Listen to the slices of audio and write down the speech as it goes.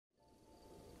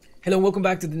Hello and welcome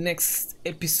back to the next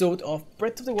episode of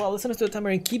Breath of the Wild. Listen to the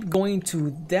timer and keep going to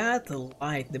that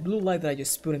light, the blue light that I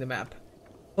just put in the map.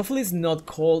 Hopefully it's not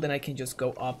cold and I can just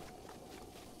go up.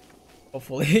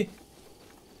 Hopefully.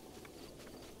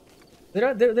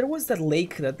 There was that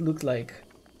lake that looked like...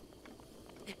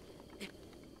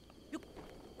 It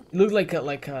looked like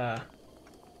a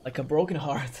broken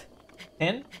heart.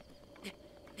 10?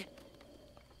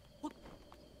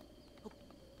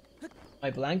 My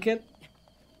blanket?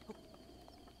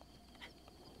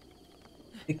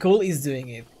 The cold is doing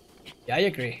it. Yeah, I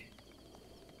agree.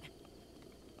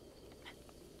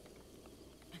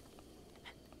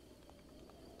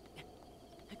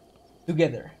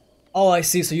 Together. Oh, I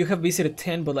see. So you have visited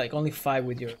 10, but like only 5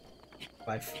 with your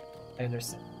 5. I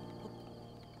understand.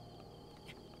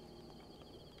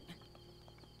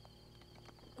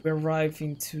 We arrive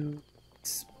into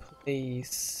this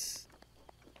place.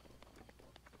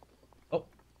 Oh.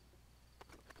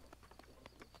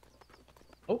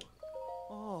 Oh.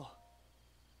 Oh.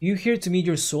 You here to meet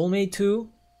your soulmate too?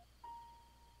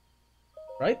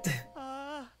 Right?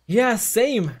 Yeah,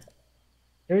 same.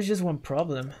 There's just one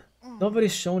problem.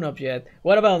 Nobody's shown up yet.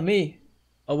 What about me?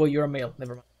 Oh, well, you're a male.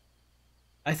 Never mind.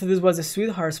 I thought this was the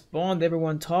sweetheart's bond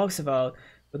everyone talks about,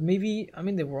 but maybe I'm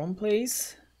in the wrong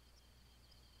place?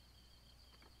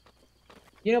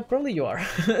 You know, probably you are.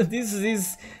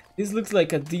 This looks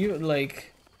like a deer,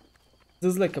 like...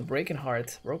 This is like a broken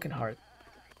heart.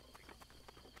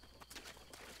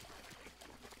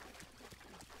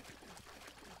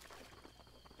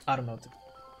 I don't know.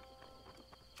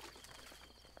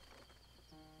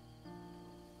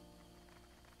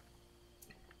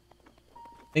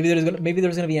 Maybe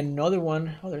there's gonna be another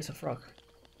one. Oh, there's a frog.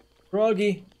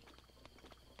 Froggy,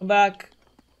 come back.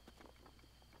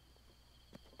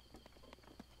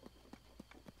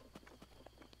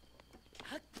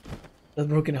 That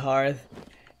broken heart.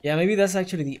 Yeah, maybe that's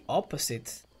actually the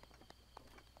opposite.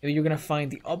 Maybe you're gonna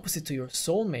find the opposite to your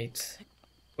soulmate.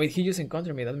 Wait, he just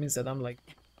encountered me. That means that I'm like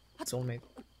soulmate.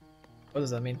 What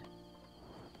does that mean?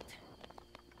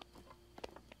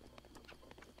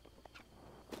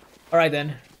 Alright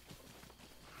then.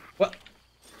 What?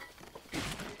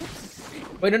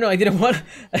 Wait, no, I didn't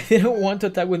want to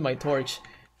attack with my torch.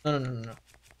 No.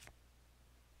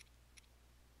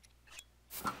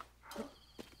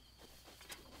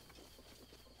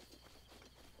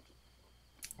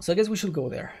 So I guess we should go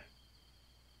there.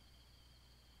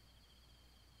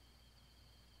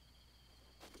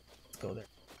 Let's go there.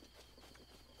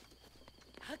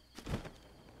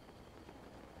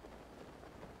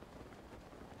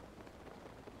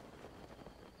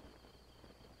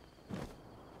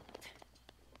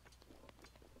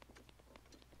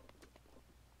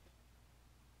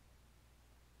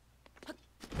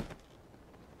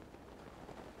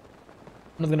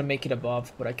 I'm not gonna make it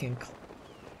above, but I can.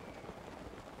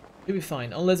 You'll be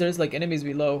fine, unless there's like enemies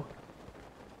below.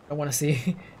 I want to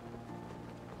see.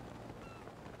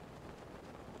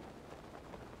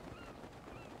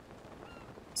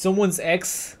 Someone's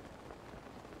ex.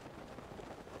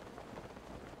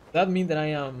 That mean that I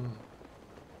am.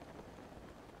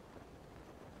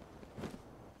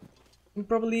 We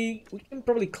can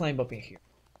probably climb up in here.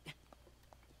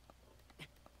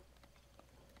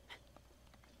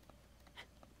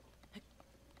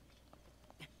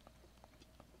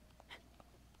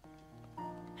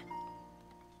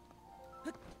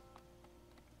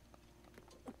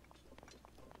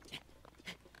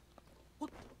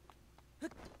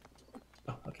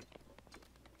 Oh, okay.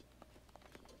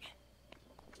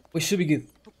 We should be good.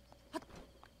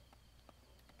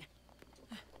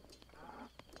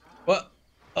 What?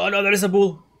 Oh no, there is a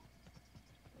bull.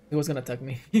 He was gonna attack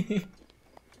me.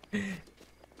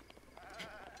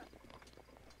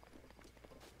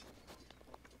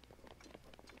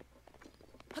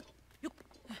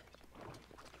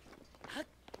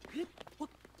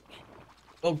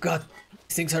 Oh god,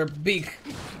 these things are big.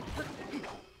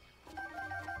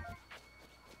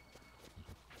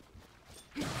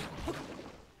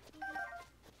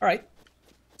 Alright.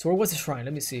 So where was the shrine?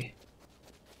 Let me see.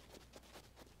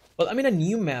 Well, I'm in a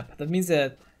new map. That means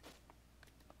that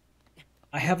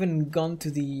I haven't gone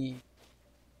to the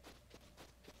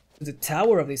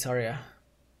tower of this area.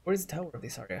 Where is the tower of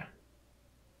this area?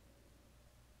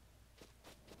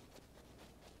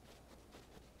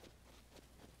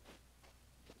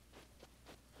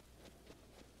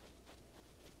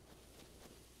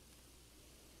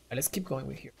 Let's keep going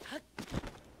with here.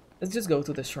 Let's just go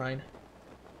to the shrine.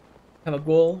 Have a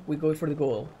goal, we go for the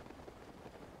goal.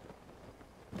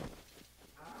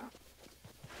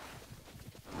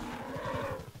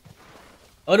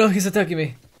 Oh no, he's attacking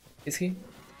me. Is he?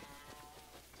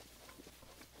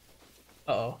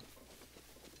 Uh-oh.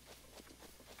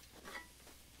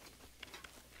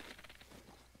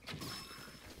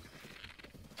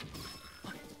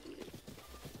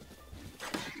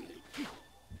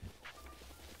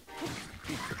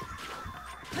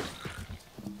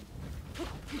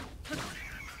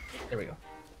 There we go.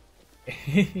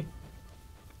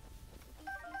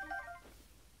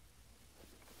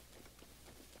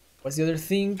 What's the other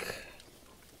thing?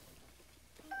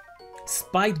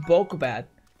 Spiked Boku Bat.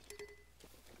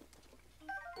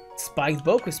 Spiked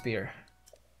Boku Spear.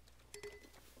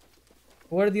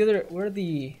 Where are the other? Where are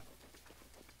the?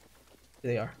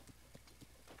 There they are.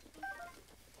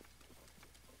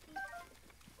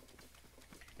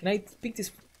 Can I pick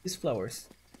these flowers?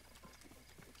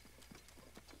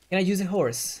 Can I use a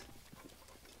horse?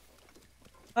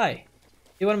 Hi.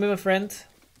 You wanna be my friend?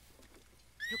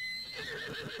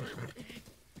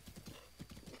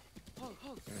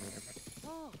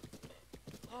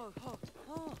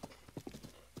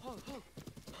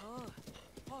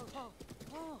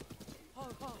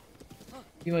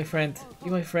 Be my friend. Be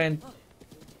my friend.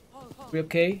 We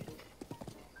okay?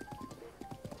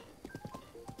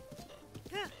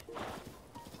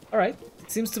 Alright.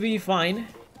 It seems to be fine.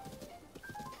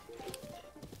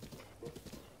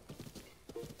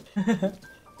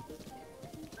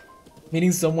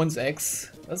 Meeting someone's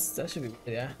ex. That should be weird,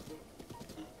 yeah.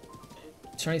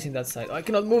 Trying to see that side. Oh, I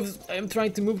cannot move. I am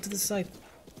trying to move to the side.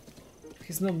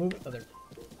 He's not moving. Oh, there.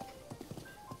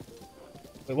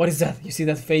 Wait, what is that? You see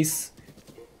that face?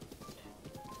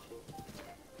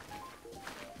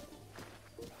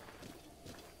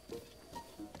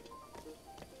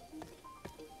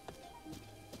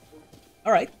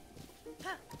 All right.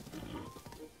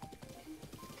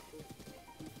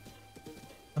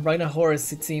 I'm riding a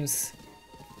horse, it seems.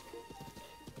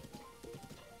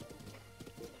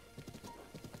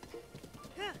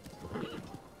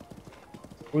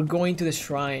 We're going to the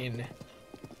shrine.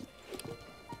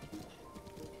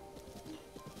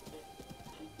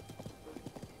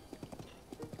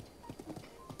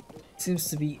 Seems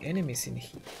to be enemies in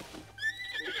here.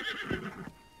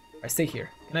 I stay here.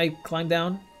 Can I climb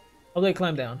down? How do I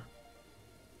climb down?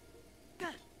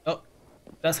 Oh,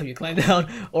 that's how you climb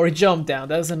down or jump down.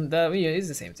 That yeah, it's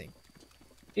the same thing.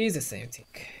 It's the same thing.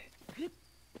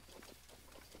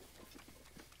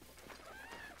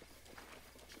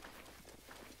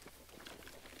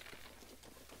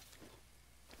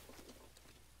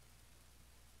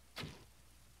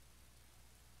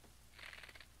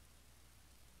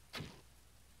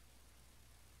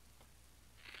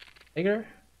 Bigger.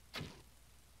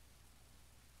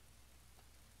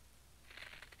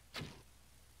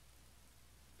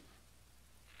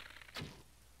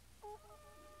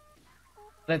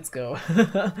 Let's go.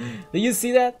 Do you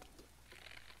see that?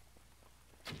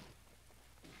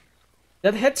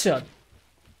 That headshot.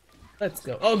 Let's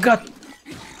go. Oh god.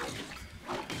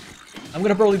 I'm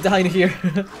gonna probably die in here.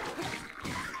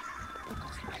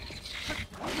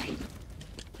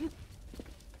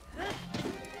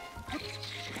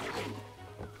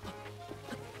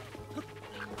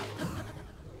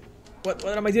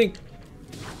 What am I doing?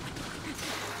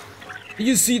 Did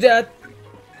you see that?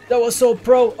 That was so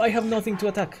pro. I have nothing to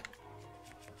attack.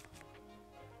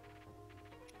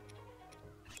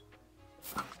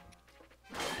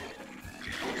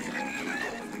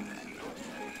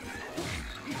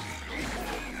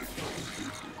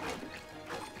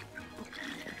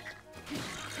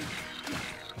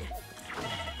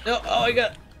 No, oh my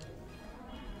god.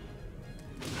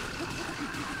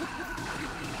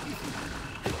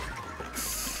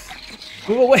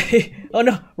 Move away. Oh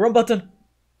no, wrong button.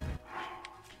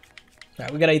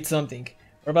 Alright, we gotta eat something.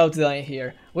 We're about to die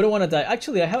here. We don't want to die.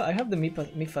 Actually, I have the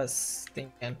Mifas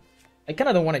thing, and I kind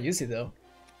of don't want to use it though.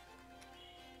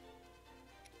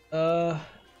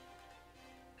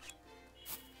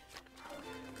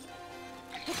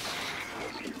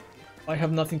 I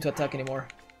have nothing to attack anymore.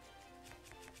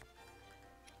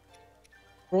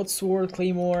 Broadsword,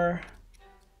 claymore.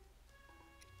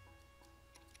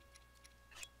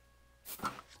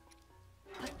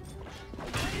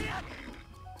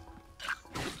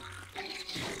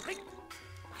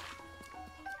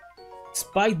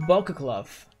 Spiked Boku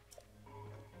Glove.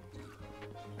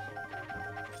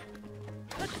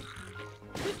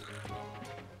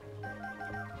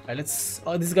 Alright, let's.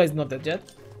 Oh, this guy's not dead yet.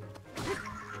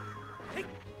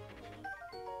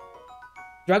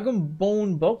 Dragon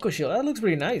Bone Boku Shield. That looks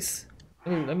pretty nice.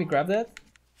 Let me grab that.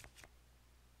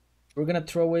 We're gonna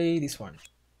throw away this one.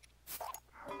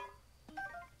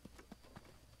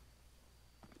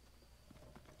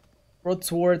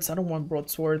 Broadswords. I don't want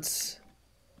broadswords.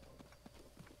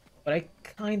 But I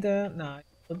kinda... Nah,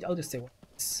 I'll just take one of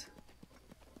this.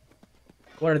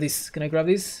 What are these? Can I grab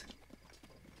these?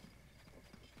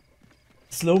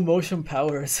 Slow motion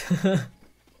powers.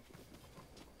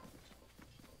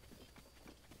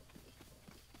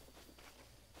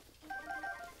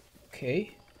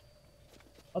 Okay.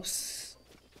 Oops.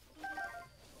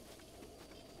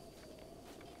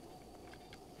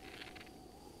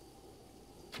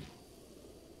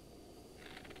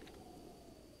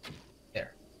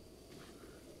 There.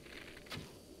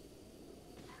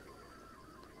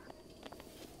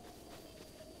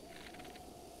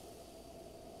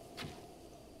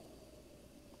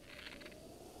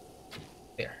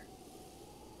 There.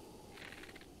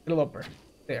 Little upper.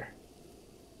 There.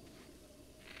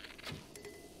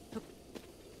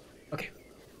 Okay.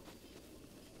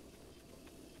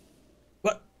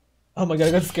 What? Oh my god,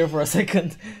 I got scared for a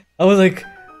second. I was like,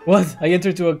 what? I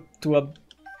entered to a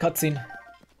cutscene.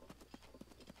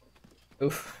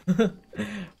 Oof.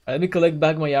 Let me collect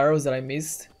back my arrows that I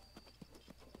missed.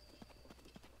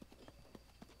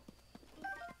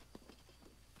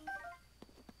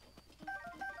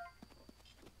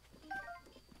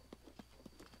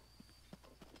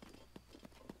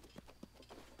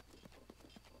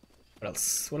 What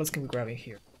else? What else can we grab in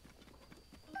here?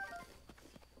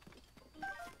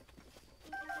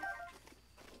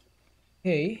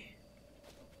 Hey.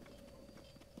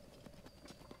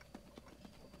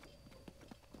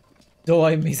 Though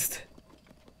I missed.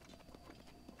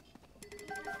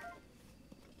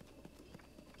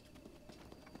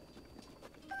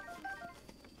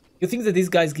 You think that these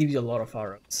guys give you a lot of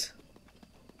arrows?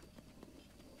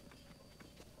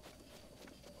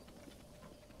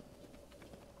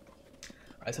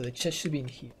 Alright, so the chest should be in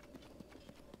here.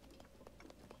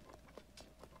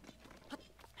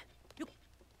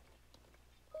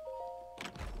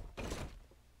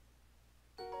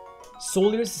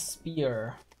 Soldier's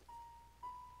Spear.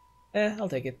 I'll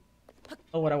take it.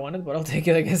 Not what I wanted, but I'll take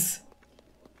it, I guess.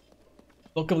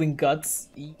 Buckling Guts.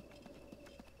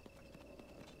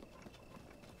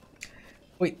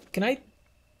 Wait, can I...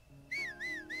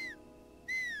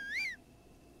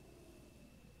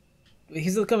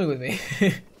 He's still coming with me.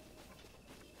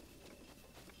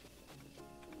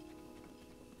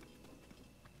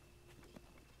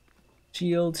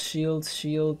 Shields.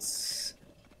 Shields.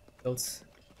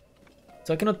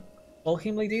 So I cannot call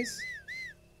him like this?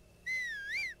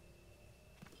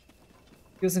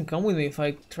 He doesn't come with me if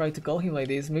I try to call him like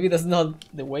this. Maybe that's not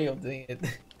the way of doing it.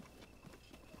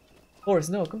 Horse,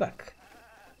 no, come back.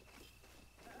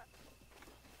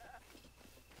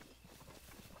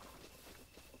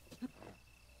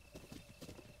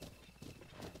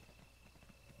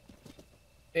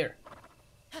 There.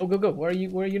 Oh, go. Where are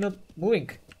you not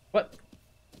moving? What?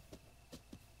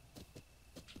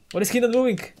 What is he not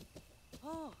moving?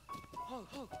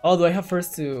 Oh, do I have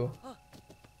first to...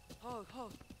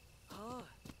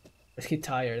 Is he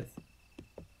tired?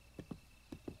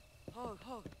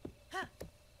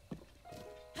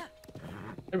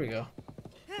 There we go.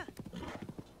 I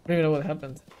don't even know what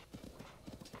happened.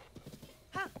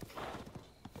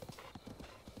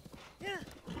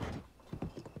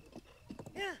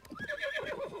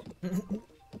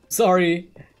 Sorry.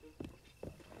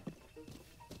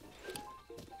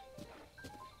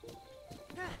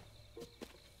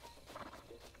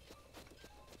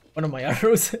 One of my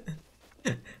arrows.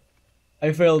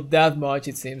 I failed that much,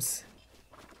 it seems.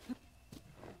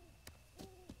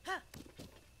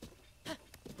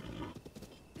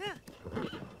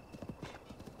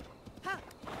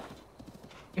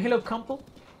 Hello, Campo.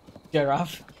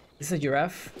 Giraffe. This is a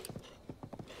giraffe.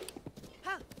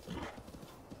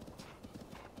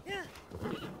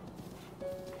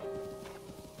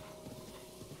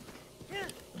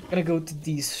 Gotta go to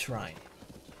this shrine.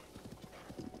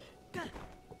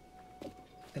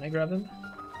 Can I grab him?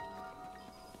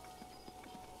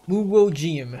 Muwo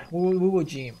Gym. Muwo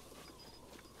Gym.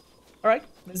 Alright,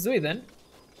 let's do it then.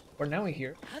 For now we're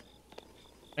here.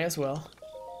 Might as well.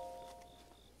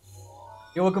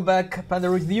 Yo, welcome back, Panda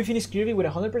Roots. Did you finish clearing with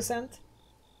 100%?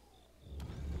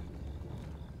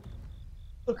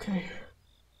 Okay.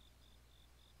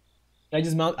 I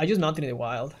just mounted in the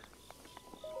wild.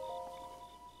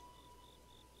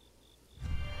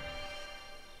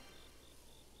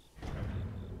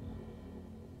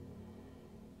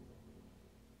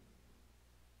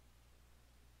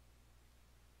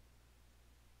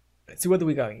 Let's see what do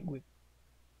we got.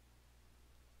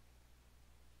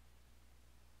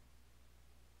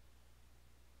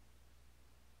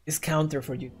 This counter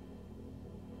for you.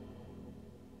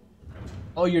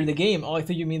 Oh, you're the game. Oh, I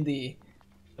thought you mean the...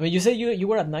 I mean, you said you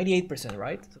were at 98%,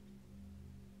 right?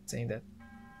 Saying that.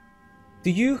 To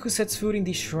you who sets foot in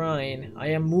this shrine, I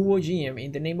am Muwo Jim.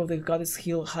 In the name of the goddess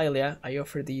Hylia, I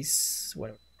offer this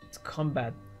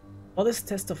combat. Modest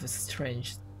test of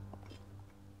strength.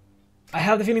 I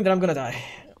have the feeling that I'm gonna die.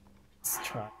 Let's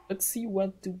try. Let's see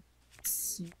what do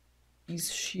see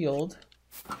his shield.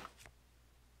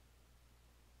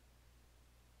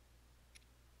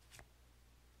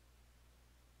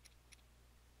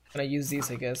 Can I use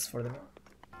this, I guess, for the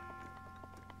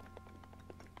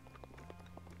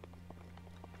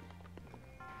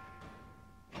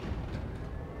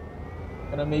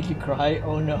gonna make you cry?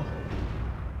 Oh no.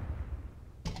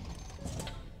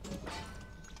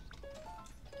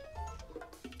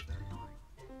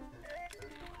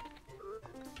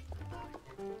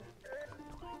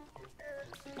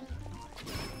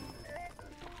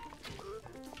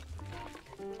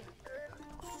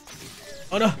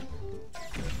 Oh no!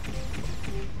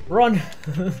 Run!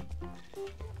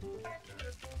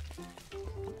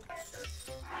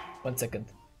 1 second.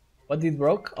 What did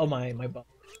broke? Oh my bot.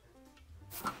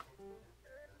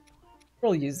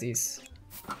 I'll use this.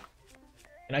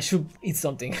 And I should eat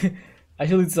something. I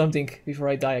should eat something before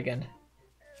I die again.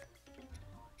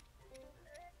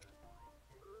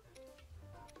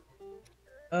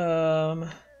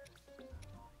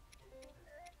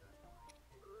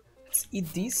 Let's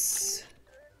eat this.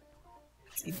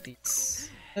 Let's eat this.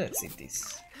 Let's eat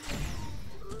this.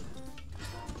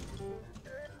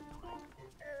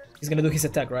 He's gonna do his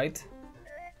attack, right?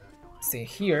 Stay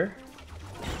here.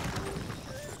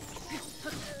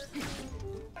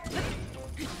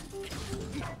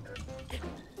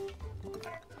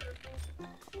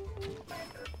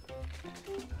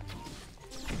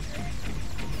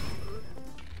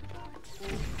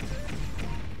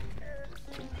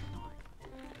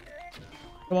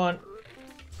 Come on.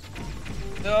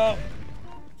 No.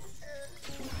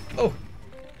 Oh.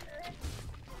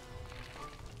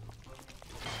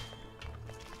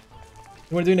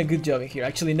 We're doing a good job in here.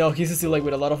 Actually, no, he's still like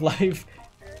with a lot of life.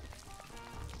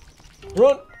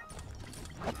 Run!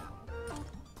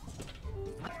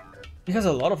 He has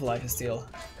a lot of life still.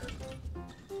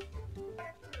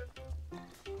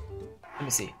 Let me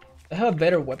see. I have a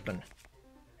better weapon.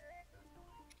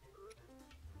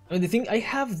 I mean, the thing, I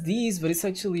have these, but it's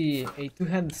actually a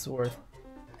two-handed sword.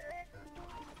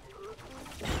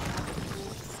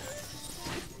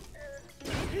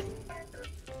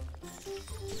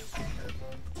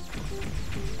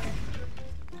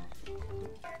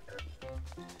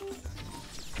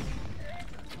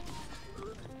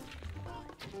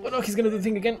 Oh no, he's gonna do the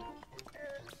thing again.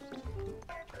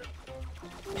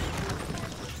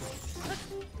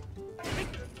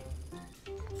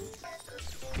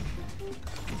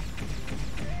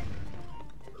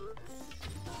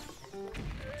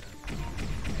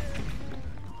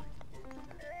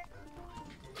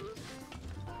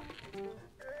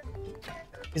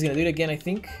 He's gonna do it again, I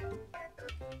think.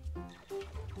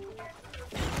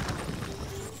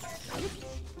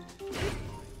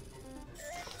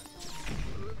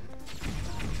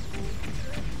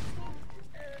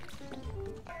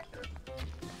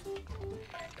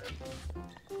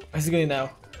 Where's he going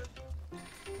now?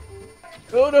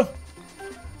 Oh no!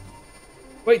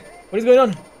 Wait, what is going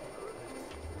on?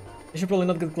 I should probably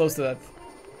not get close to that.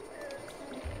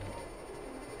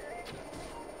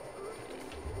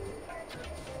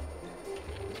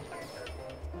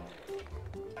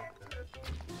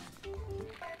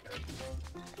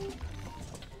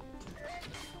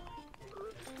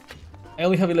 I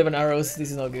only have 11 arrows,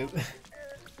 this is not good.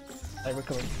 I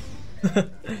recovered.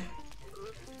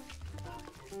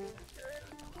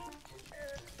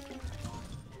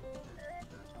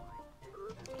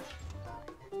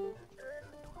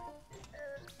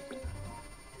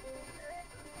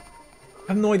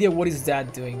 I have no idea what is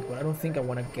that doing, but I don't think I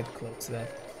want to get close to that.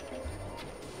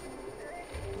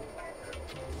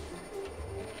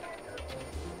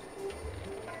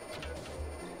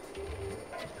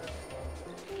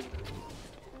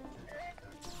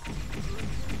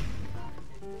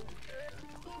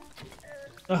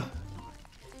 Ugh.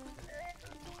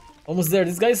 Almost there,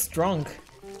 this guy's strong.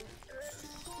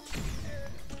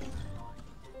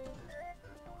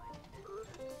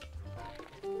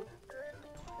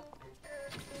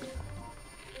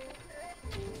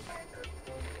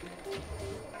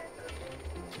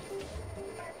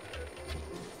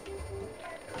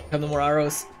 I have no more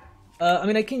arrows. I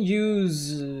mean, I can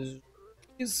use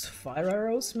fire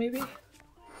arrows, maybe?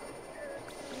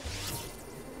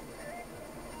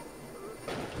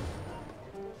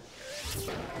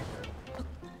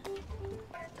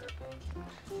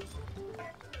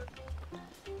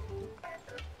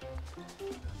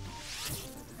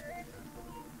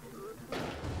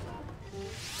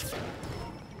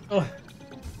 Oh.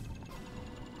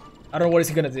 I don't know what he's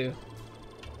gonna do.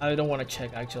 I don't want to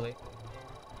check actually.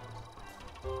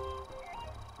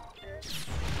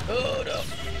 Oh no!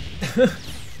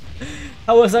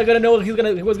 How was I gonna know he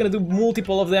was gonna do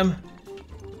multiple of them?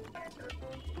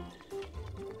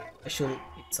 I should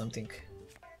eat something.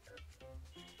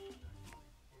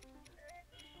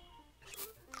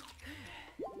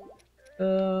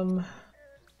 I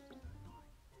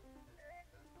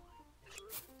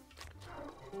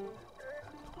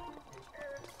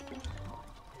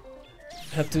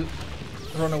have to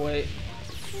run away.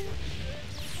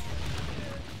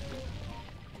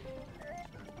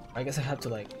 I guess I have to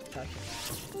like attack him.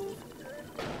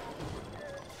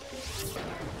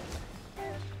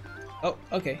 Oh,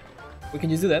 okay. We can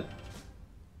just do that.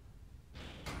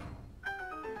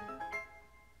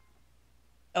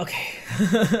 Okay.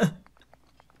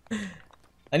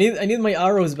 I need my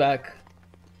arrows back.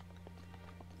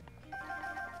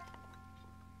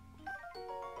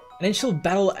 An ancient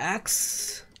battle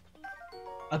axe.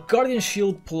 A guardian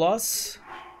shield plus.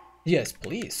 Yes,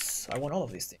 please. I want all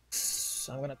of these things.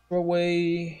 I'm gonna throw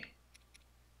away.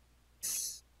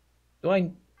 Do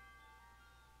I?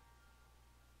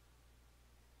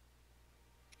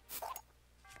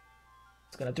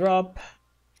 It's gonna drop. I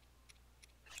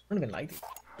don't even like it.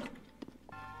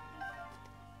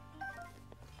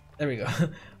 There we go.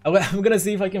 I'm gonna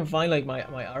see if I can find like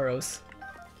my arrows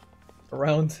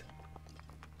around.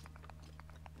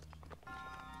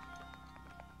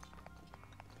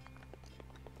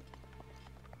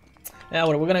 Yeah,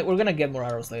 we're gonna get more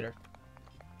arrows later.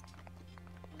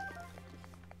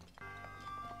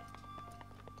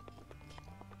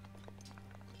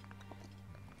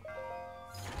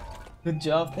 Good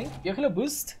job, thank you. Hello,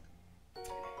 boost.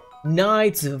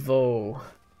 Knight's Vow.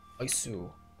 I see.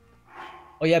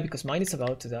 Oh yeah, because mine is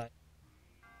about to die.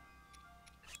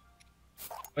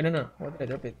 Oh no, why did I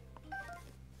drop it?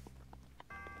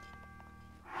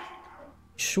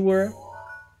 Sure.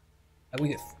 I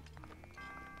will.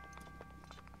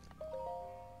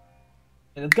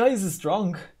 And that guy is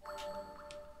strong.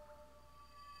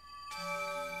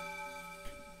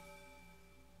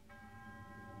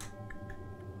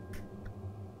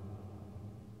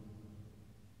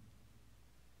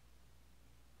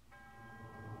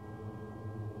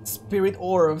 Spirit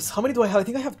orbs. How many do I have? I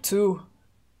think I have 2.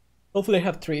 Hopefully I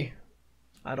have 3.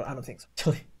 I don't think so,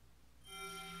 actually.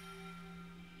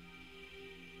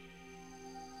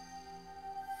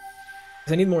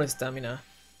 I need more stamina.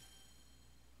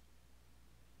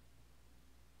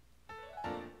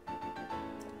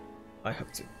 I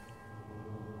have 2.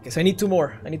 Okay, so I need 2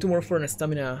 more. I need 2 more for an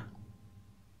stamina.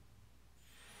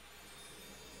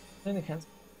 I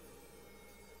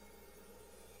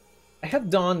have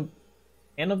done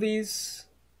 10 of these.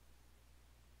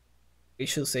 We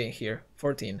should say here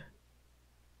 14.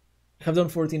 I have done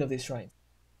 14 of these shrines.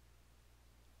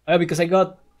 Oh, yeah, because I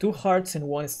got 2 hearts and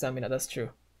 1 stamina. That's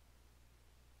true.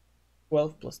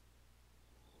 12 plus.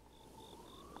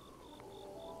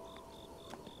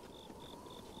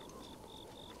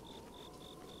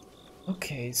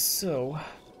 Okay, so I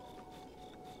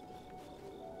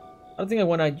don't think I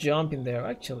want to jump in there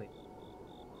actually.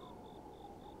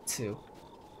 2.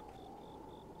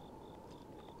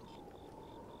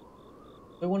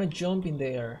 I want to jump in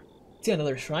there. See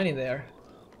another shrine in there.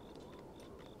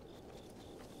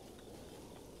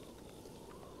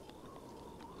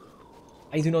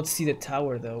 I do not see the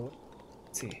tower though.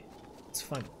 Let's see. It's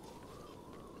fine.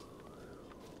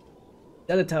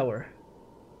 That's the tower.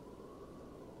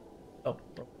 Oh.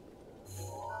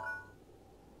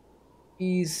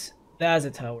 That's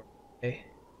a tower. Okay.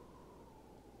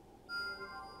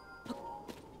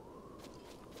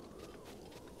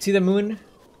 See the moon?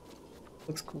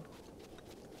 Looks cool.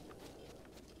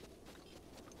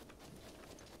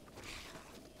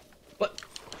 What?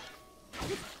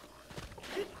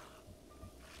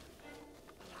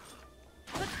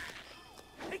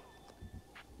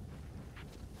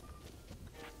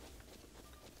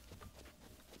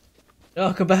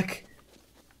 Oh, come back!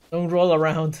 Don't roll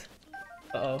around.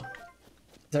 Uh oh.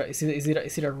 Is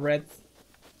it a red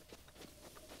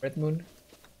moon?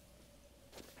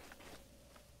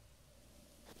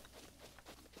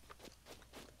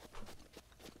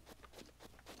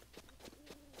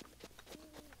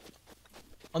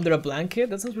 Under a blanket?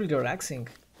 That sounds really relaxing.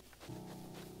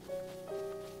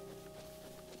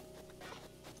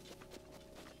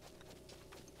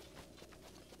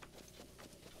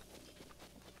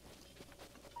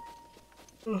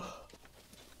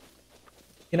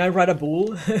 Can I ride a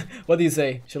bull? What do you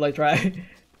say? Should I try?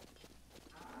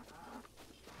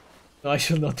 No, I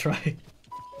should not try.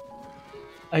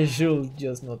 I should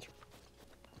just not try.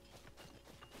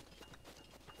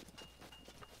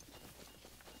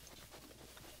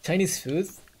 Chinese food?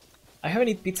 I haven't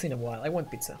eaten pizza in a while. I want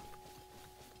pizza.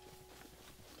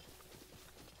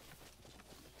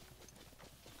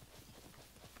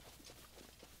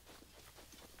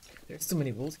 There's too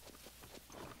many wolves.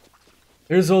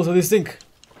 There's also this thing.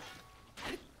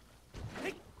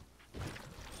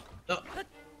 No.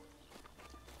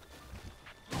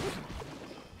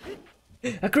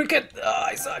 A cricket! Oh,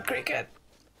 I saw a cricket!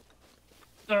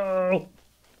 Oh!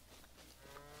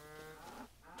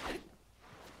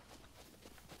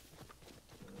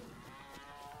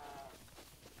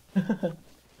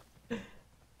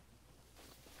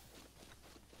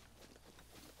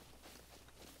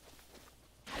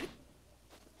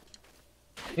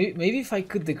 Maybe if I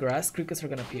cut the grass, crickets are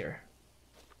gonna appear.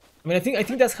 I mean, I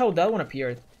think that's how that one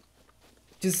appeared.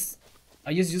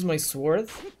 I just used my sword.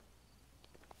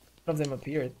 None of them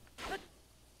appeared.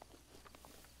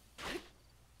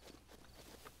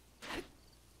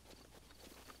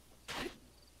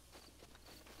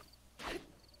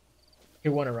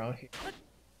 Here, one around here.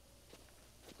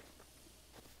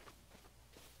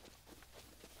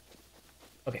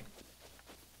 Okay.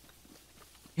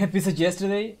 I had pizza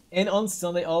yesterday and on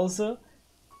Sunday also.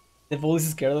 The bull is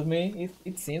scared of me.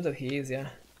 It seems that he is, yeah.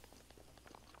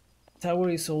 Tower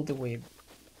is all the way.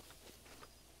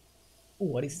 Ooh,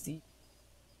 what is this?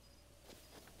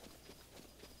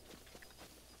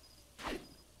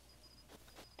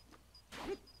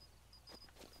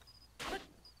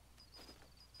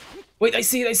 Wait, I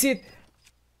see it, I see it!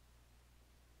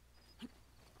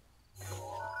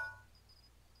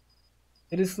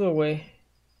 It is flew away.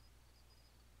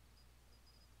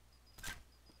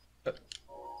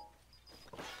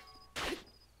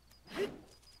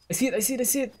 I see it, I see it, I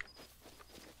see it!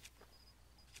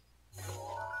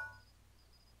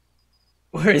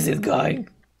 Where is it going?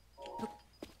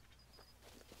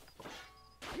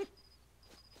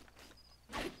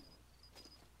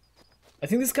 I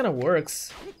think this kind of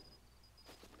works.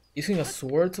 Using a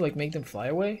sword to like make them fly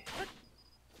away.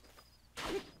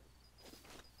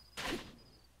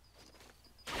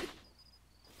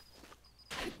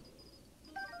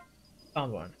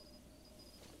 Found one.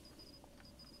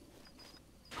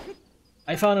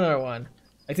 I found another one.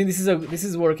 I think this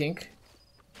is working.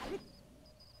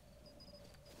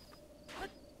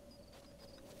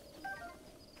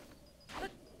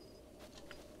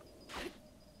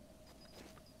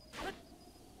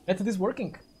 Method is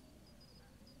working.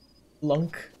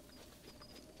 Lunk.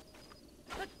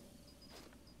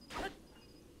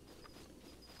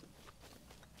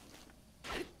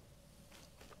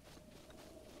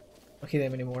 Don't hit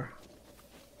them anymore.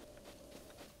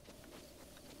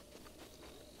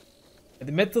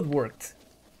 The method worked.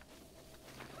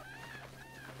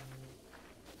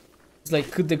 It's like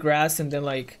cut the grass and then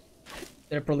like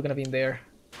they're probably gonna be in there.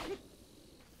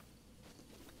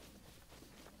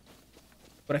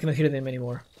 But I cannot hit them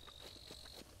anymore.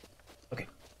 Okay.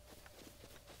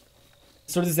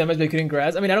 Sword is damaged by cutting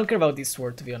grass. I mean, I don't care about this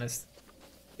sword, to be honest.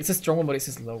 It's a strong one, but it's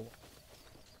a slow one.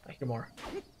 I hear more.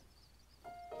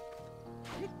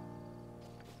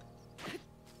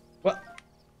 What?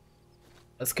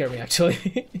 That scared me,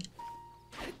 actually.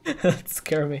 That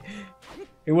scared me.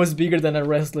 It was bigger than a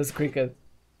restless cricket.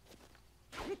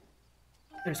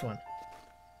 There's one.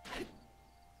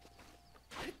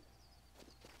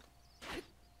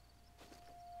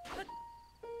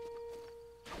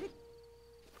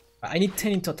 I need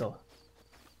 10 in total.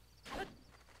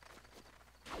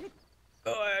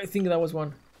 Oh, I think that was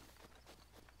one.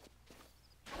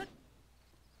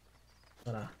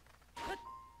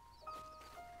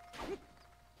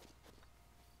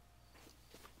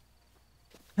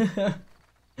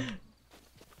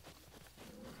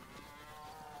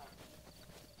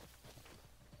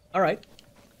 Alright.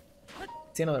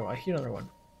 See another one. I hear another one.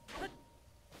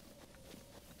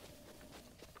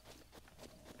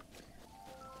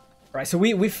 Alright, so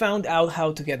we found out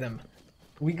how to get them.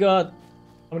 We got...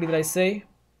 How many did I say?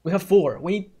 We have 4.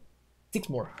 We need 6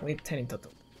 more. We need 10 in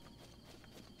total.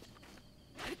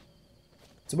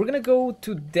 So we're gonna go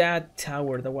to that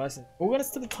tower that wasn't... We're gonna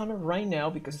start the timer right now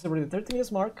because it's already the 30 minutes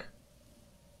mark.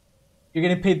 You're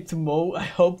getting paid to mow, I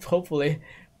hope, hopefully.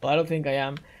 But I don't think I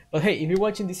am. But hey, if you're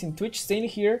watching this in Twitch, staying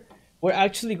here. We're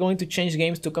actually going to change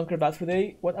games to Conquer Bad Fur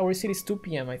Day. What hour is it? It's 2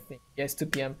 PM, I think. Yes, 2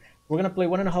 PM. We're gonna play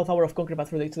 1.5 hours of Conquer Bad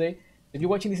Fur Day today. If you're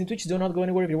watching this in Twitch, do not go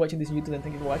anywhere. If you're watching this on YouTube, then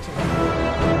thank you for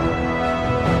watching.